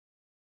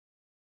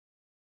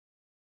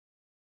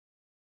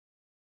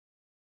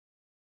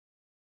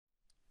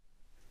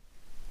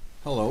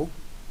Hello,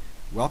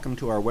 welcome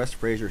to our West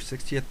Fraser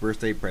 60th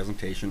birthday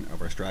presentation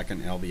of our Fraser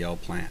LVL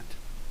plant.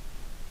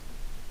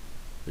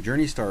 The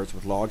journey starts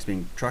with logs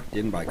being trucked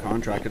in by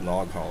contracted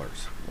log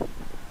haulers.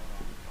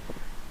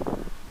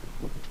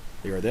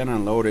 They are then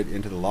unloaded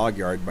into the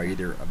Logyard by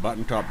either a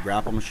button-top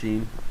grapple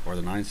machine or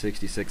the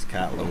 966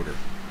 cat loader.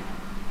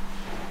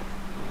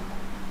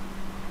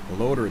 The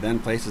loader then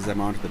places them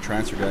onto the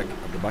transfer deck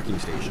of the bucking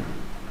station.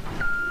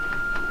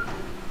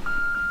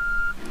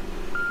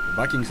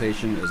 The bucking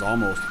station is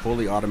almost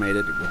fully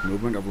automated with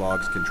movement of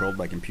logs controlled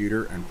by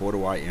computer and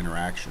photo eye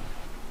interaction.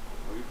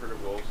 We've heard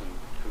of wolves and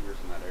cougars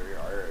in that area,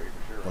 our area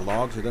for sure. The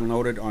logs are then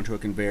loaded onto a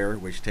conveyor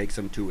which takes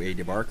them to a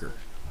debarker.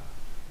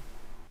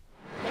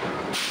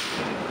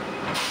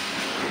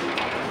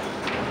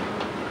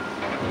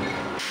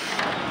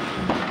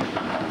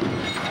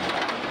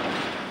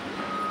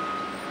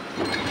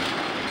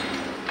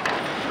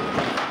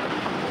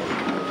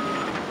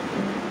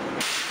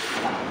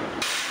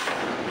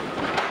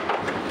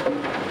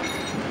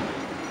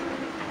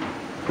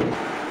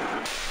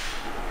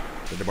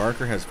 The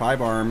debarker has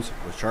 5 arms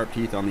with sharp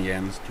teeth on the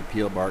ends to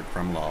peel bark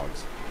from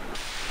logs.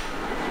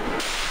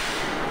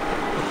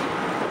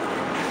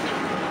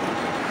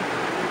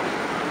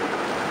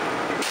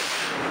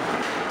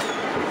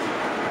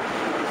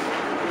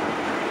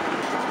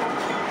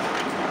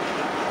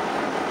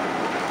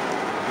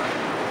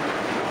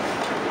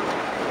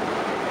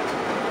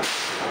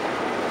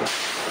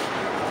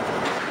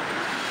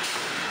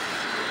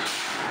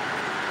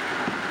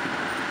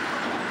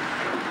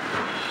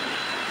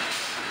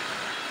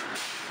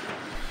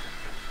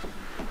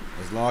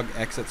 As log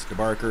exits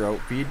debarker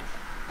outfeed,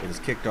 it is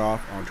kicked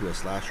off onto a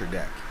slasher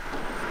deck.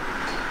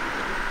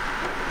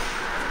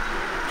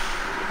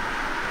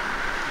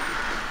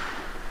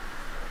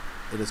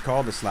 It is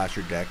called a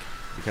slasher deck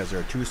because there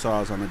are 2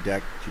 saws on the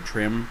deck to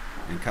trim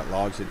and cut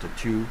logs into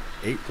 2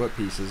 8-foot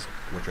pieces,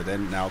 which are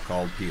then now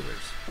called peelers.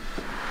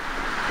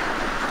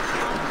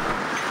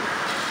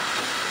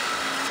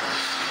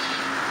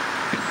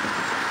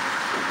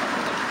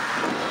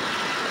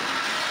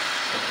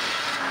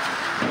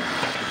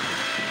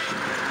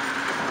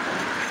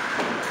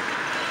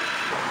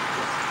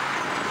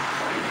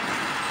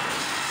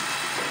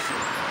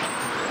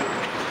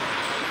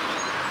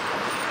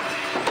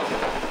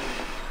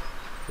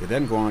 They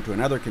then go on to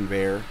another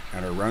conveyor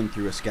and are run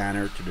through a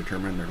scanner to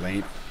determine their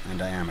length and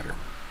diameter.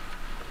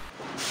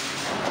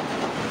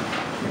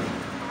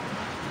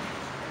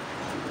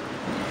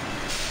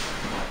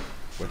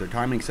 With their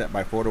timing set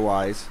by photo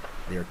eyes,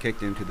 they are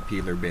kicked into the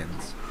peeler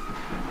bins.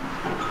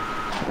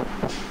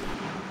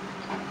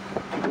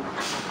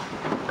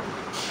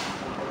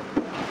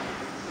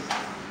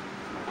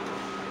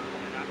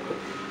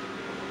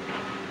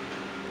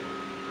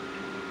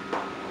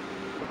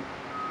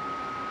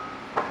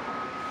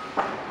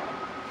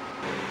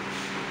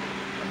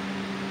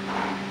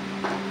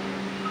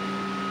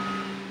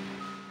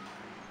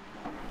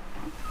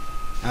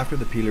 After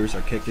the peelers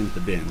are kicked into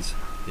the bins,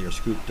 they are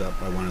scooped up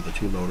by one of the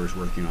 2 loaders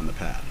working on the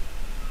pad.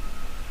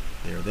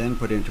 They are then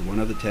put into one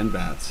of the 10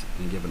 vats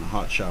and given a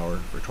hot shower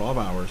for 12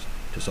 hours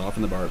to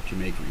soften the bark to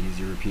make for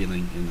easier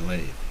peeling in the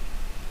lathe.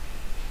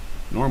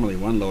 Normally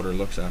one loader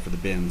looks after the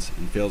bins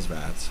and fills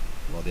vats,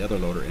 while the other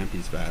loader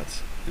empties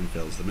vats and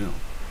fills the mill.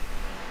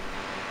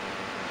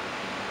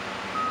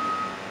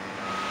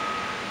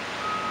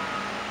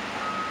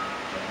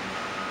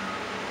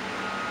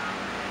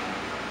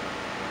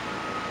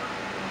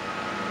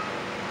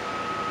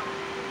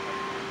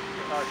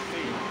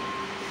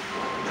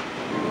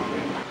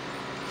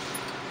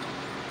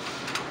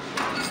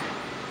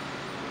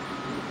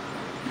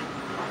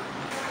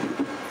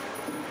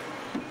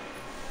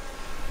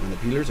 When the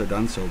peelers are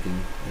done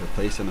soaking, they are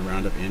placed in the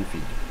Roundup in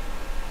feed.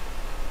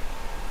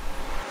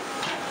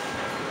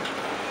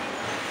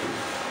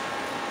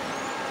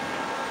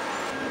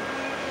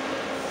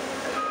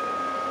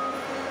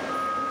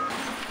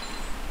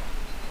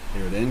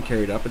 They are then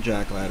carried up a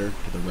jack ladder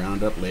to the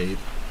Roundup lathe,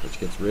 which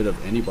gets rid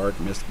of any bark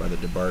missed by the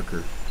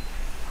debarker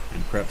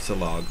and preps the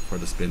log for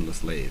the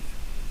spindless lathe.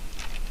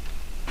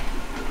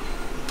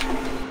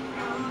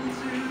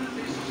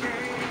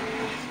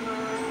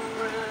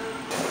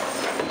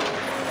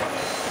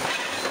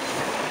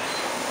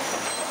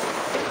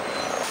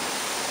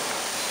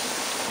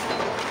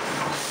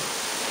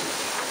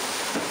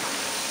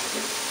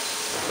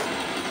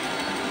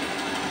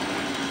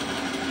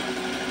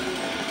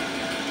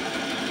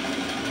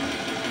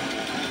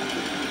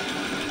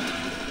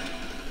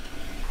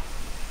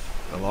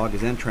 The log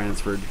is then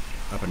transferred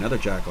up another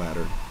jack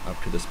ladder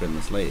up to the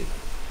spindless lathe.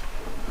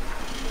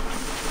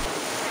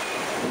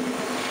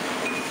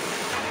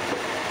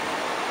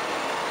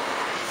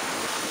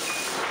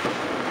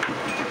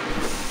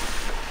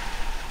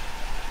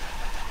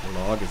 The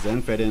log is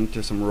then fed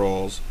into some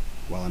rolls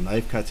while a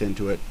knife cuts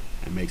into it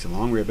and makes a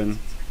long ribbon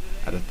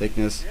at a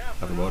thickness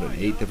of about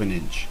 1/8 of an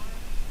inch.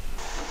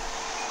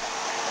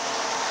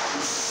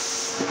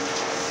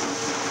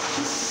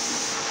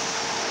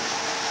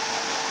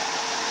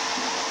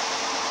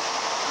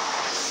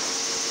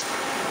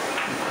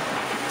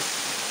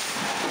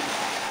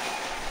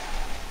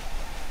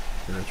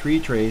 3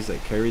 trays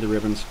that carry the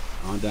ribbons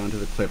on down to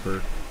the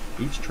clipper.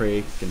 Each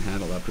tray can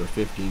handle up to a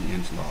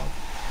 15-inch log.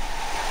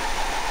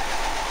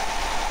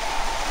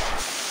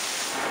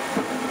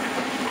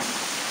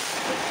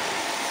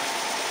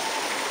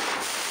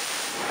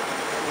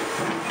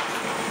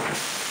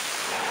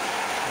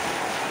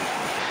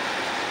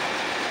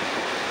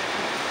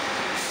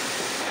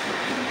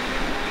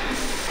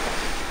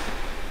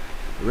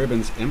 The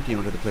ribbons empty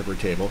onto the clipper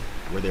table,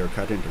 where they are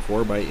cut into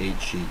 4x8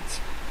 sheets.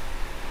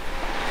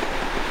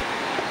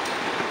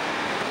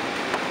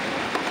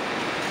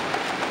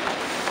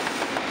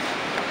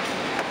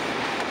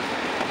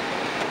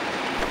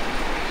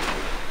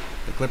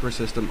 The clipper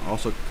system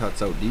also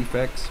cuts out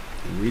defects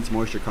and reads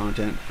moisture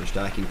content for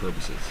stacking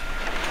purposes.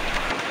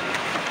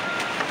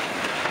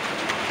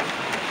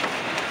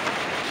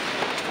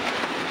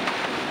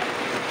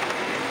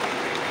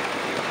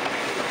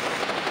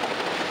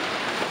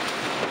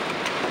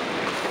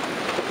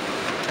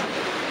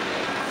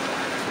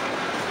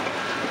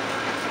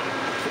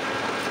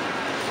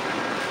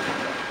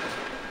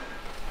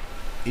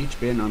 Each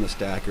bin on the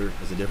stacker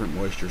is a different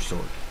moisture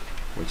sort,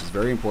 which is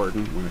very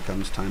important when it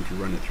comes time to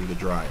run it through the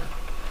dryer.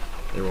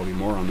 There will be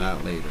more on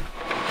that later.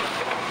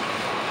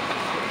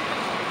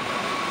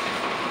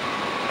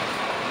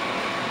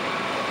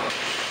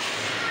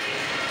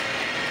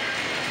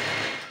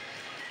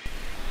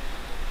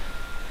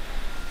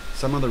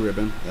 Some of the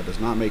ribbon that does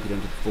not make it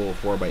into the full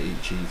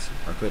 4x8 sheets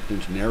are clipped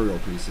into narrow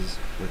pieces,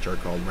 which are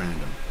called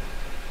random.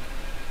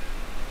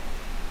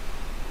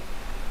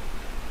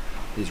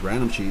 These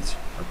random sheets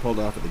are pulled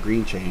off at the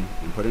green chain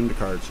and put into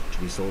carts to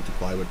be sold to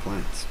plywood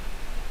plants.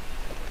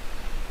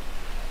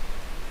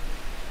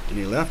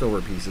 Any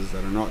leftover pieces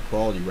that are not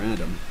quality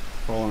random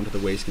fall onto the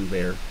waste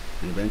conveyor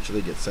and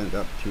eventually get sent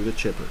up through the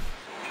chipper.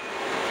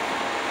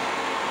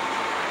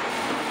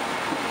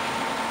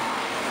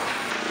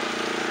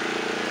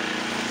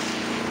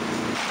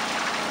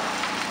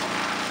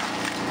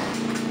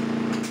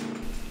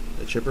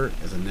 The chipper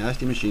is a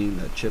nasty machine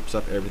that chips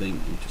up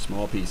everything into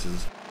small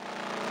pieces.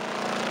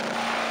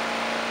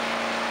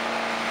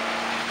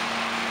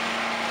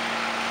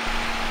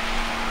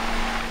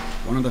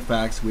 One of the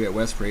facts we at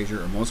West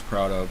Fraser are most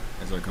proud of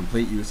is our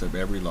complete use of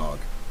every log.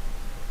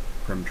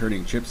 From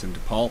turning chips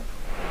into pulp,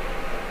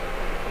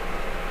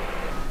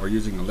 or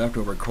using the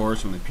leftover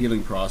cores from the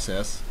peeling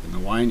process in the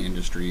wine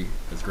industry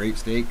as grape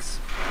steaks,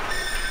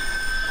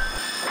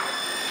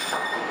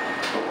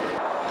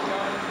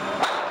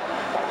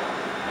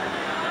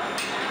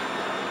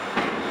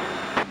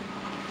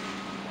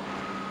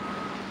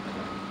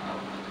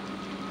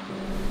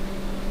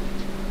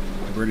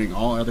 burning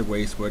all other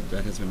waste wood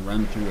that has been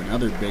run through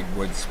another big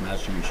wood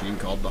smashing machine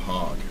called the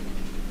hog.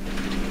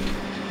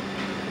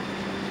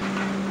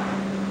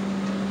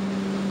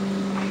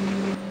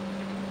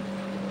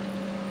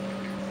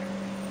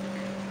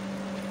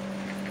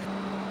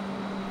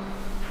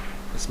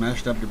 The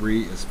smashed up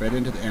debris is fed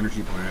into the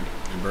energy plant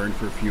and burned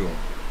for fuel.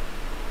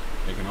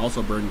 It can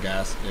also burn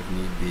gas if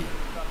need be.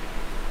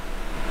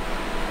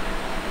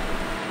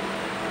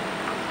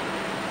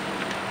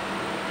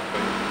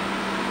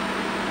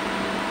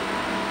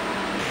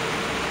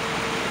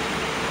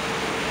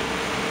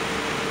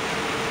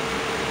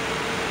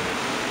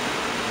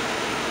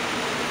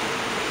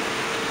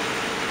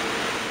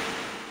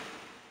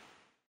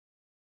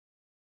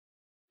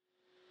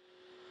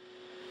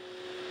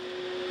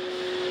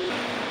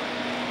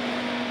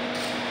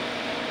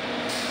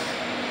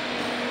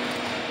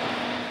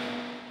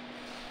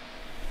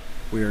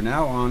 We are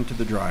now on to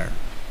the dryer.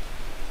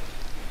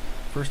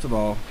 First of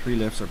all, 3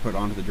 lifts are put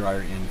onto the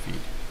dryer in feed.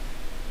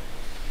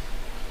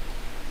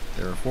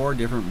 There are 4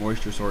 different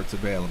moisture sorts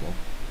available.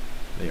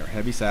 They are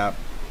heavy sap,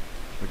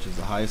 which is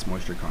the highest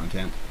moisture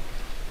content,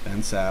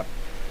 then sap,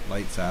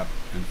 light sap,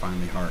 and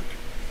finally heart.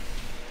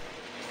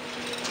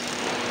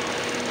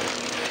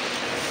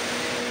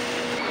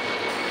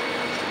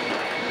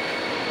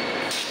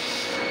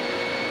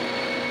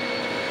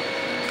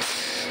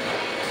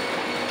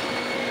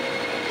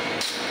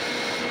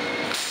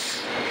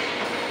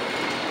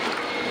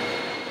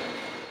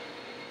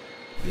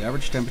 The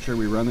average temperature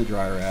we run the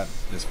dryer at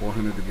is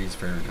 400 degrees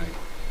Fahrenheit.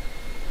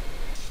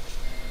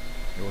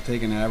 It will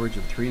take an average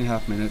of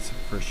 3.5 minutes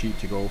for a sheet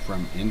to go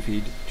from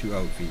in-feed to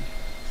out-feed.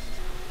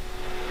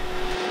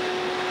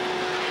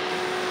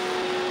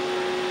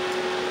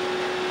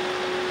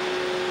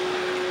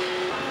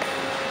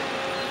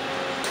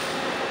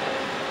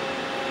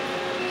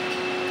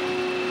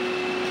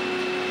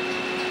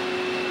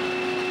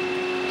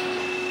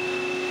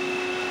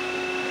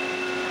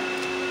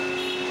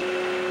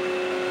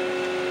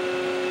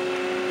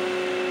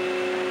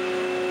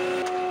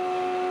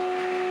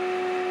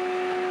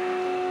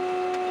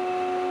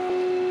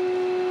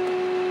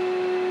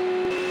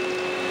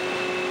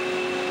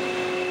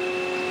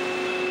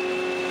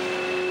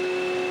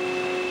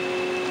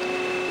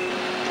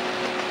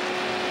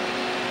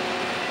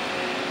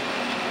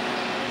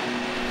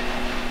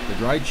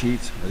 The dried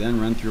sheets are then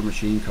run through a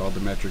machine called the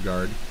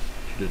Logyard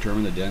to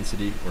determine the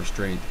density or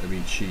strength of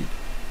each sheet.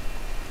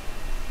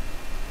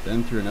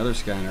 Then through another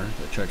scanner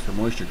that checks for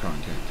moisture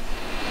content.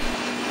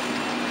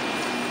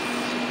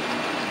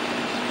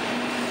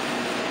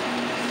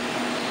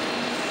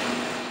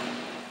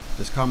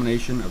 This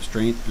combination of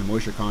strength and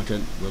moisture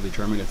content will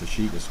determine if the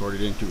sheet is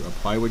sorted into a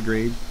plywood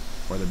grade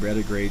or the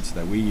breaded grades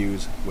that we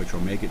use, which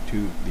will make it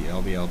to the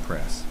LVL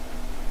press.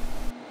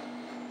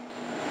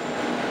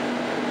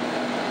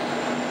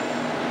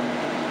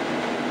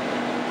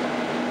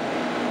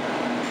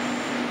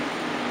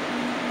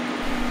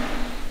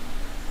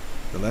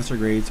 The lesser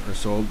grades are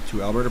sold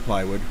to Alberta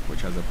Plywood,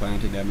 which has a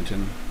plant in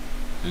Edmonton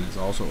and is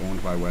also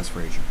owned by West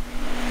Fraser.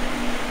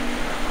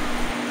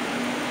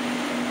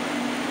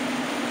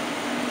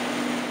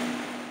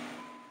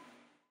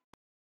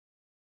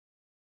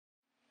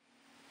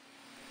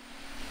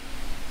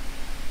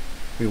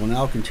 We will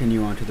now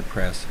continue on to the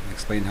press and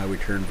explain how we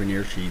turn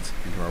veneer sheets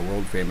into our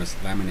world famous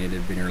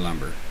laminated veneer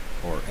lumber,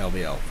 or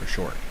LVL for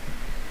short.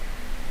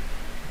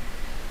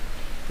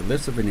 The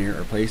lifts of veneer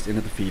are placed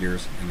into the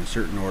feeders in a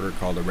certain order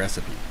called a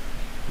recipe,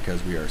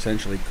 because we are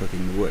essentially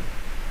cooking the wood.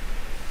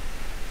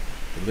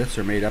 The lifts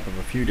are made up of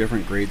a few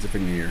different grades of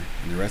veneer,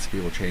 and the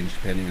recipe will change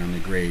depending on the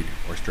grade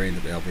or strain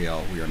of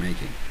LVL we are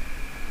making.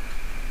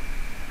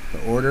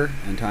 The order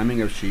and timing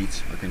of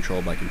sheets are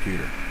controlled by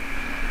computer.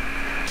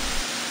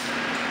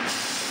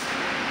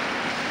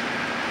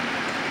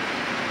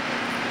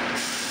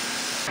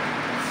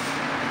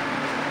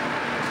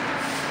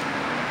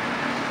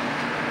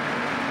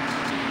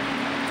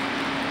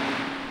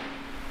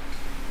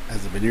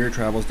 As the veneer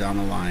travels down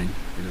the line,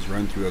 it is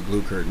run through a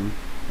glue curtain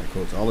that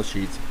coats all the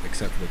sheets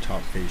except for the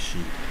top face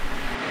sheet.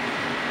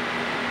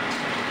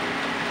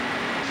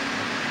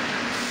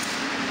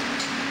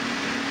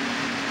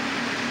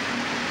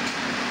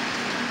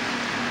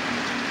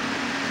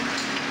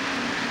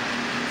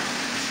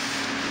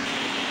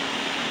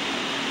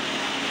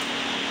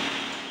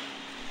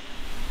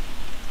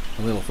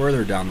 A little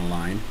further down the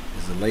line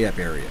is the layup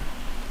area,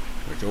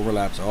 which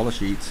overlaps all the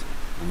sheets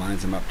and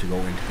lines them up to go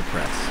into the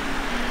press.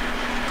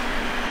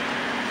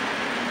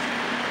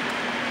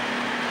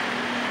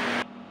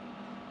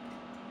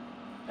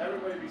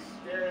 Everybody be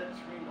staring at the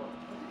screen going,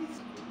 what is this?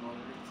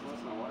 So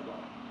that's not what I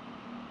got.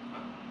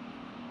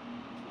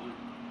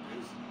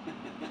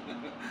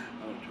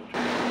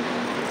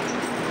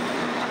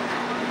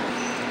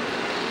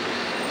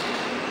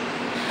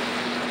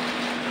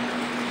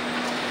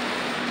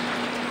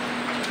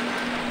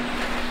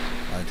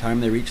 By the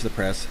time they reach the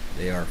press,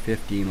 they are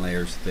 15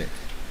 layers thick.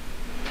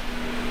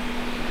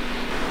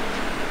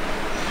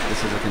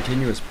 This is a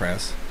continuous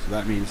press, so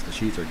that means the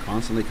sheets are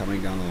constantly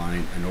coming down the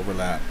line and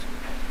overlapped.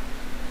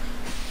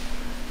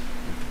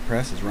 If the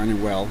press is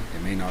running well,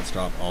 it may not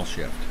stop all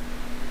shift.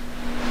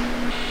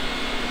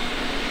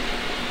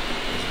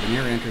 As the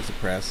veneer enters the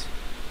press,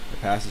 it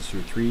passes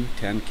through 3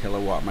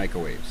 10-kilowatt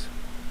microwaves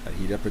that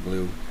heat up the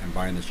glue and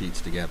bind the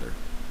sheets together.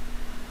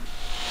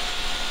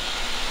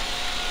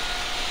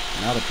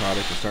 Now the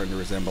product is starting to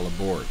resemble a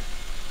board.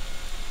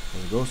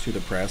 As it goes through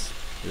the press,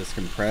 it is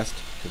compressed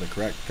to the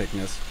correct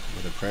thickness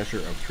with a pressure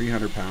of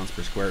 300 pounds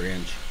per square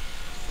inch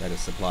that is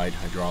supplied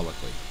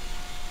hydraulically.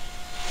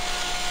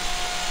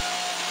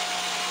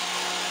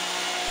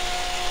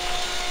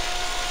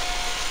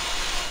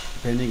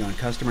 Depending on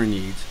customer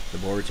needs, the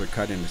boards are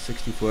cut into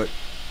 60-foot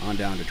on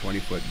down to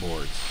 20-foot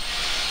boards.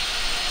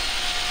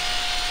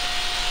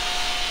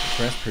 The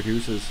press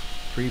produces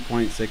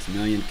 3.6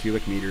 million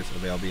cubic meters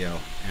of LVL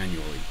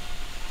annually.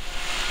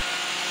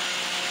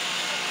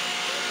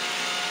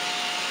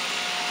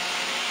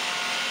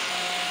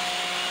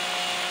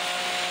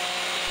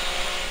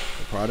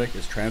 The product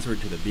is transferred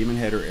to the beam and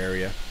header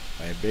area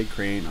by a big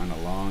crane on a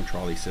long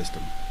trolley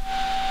system.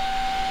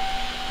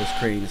 This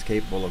crane is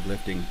capable of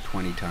lifting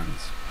 20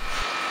 tons.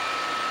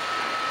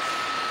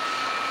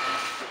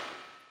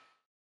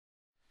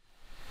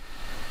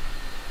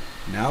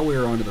 Now we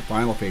are on to the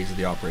final phase of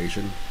the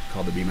operation,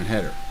 called the beam and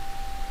header.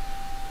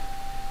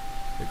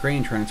 The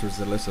crane transfers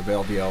the lifts of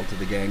LVL to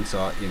the gang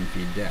saw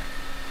in-feed deck.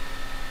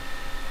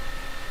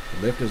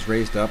 The lift is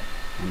raised up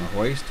on the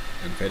hoist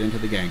and fed into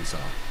the gang saw.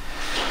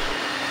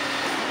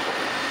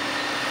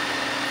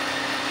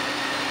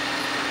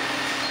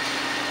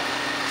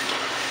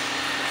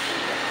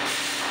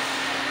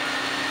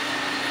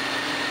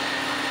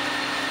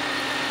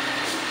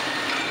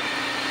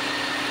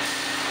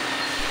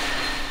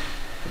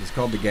 It is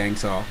called the gang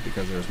saw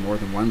because there is more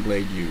than one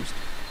blade used,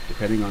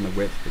 depending on the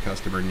width the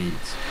customer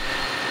needs.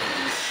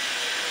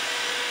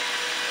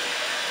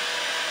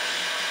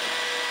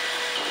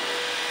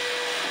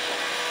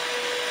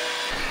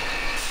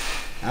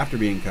 After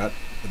being cut,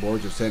 the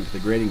boards are sent to the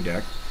grading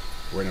deck,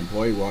 where an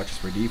employee watches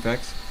for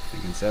defects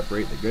and can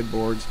separate the good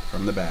boards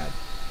from the bad.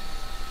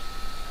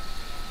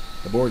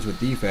 The boards with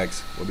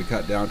defects will be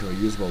cut down to a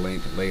usable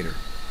length later.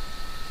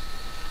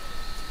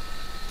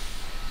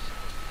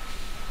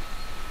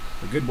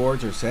 The good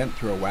boards are sent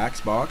through a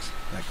wax box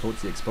that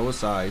coats the exposed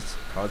sides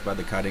caused by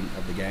the cutting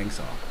of the gang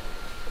saw.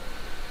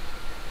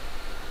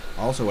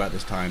 Also at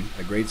this time,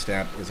 a grade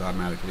stamp is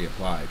automatically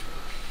applied.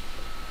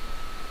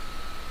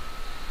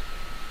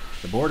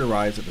 The board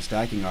arrives at the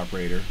stacking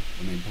operator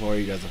when the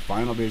employee does a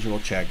final visual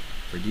check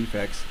for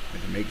defects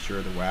and to make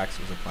sure the wax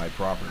was applied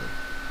properly.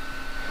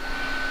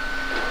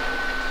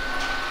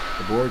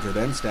 The boards are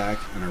then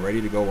stacked and are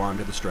ready to go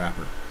onto the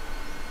strapper.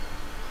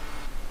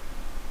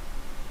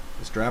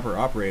 The strapper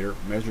operator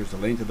measures the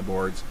length of the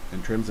boards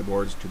and trims the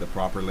boards to the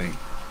proper length.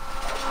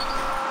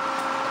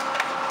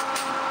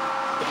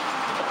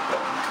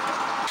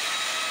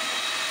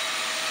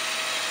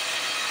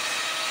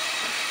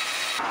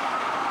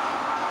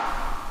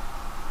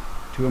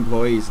 Two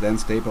employees then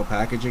staple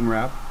packaging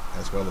wrap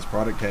as well as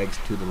product tags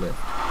to the lift.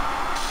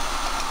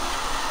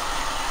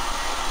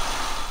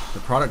 The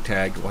product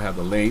tag will have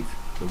the length,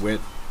 the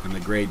width, and the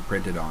grade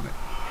printed on it.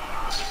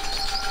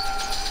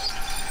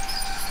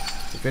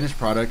 The finished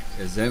product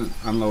is then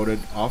unloaded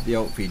off the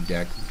outfeed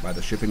deck by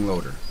the shipping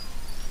loader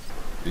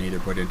and either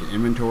put into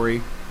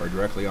inventory or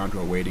directly onto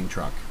a waiting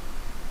truck.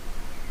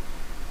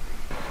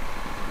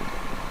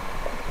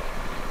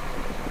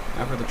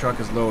 After the truck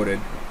is loaded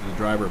and the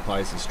driver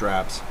applies his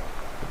straps,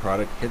 the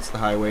product hits the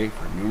highway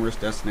for numerous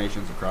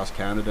destinations across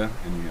Canada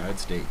and the United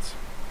States.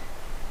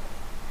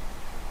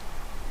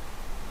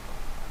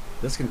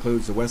 This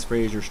concludes the West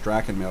Fraser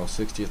Strachan Mill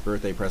 60th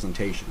birthday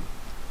presentation.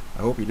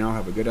 I hope you now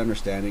have a good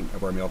understanding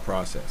of our mill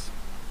process.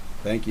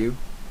 Thank you,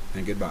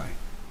 and goodbye.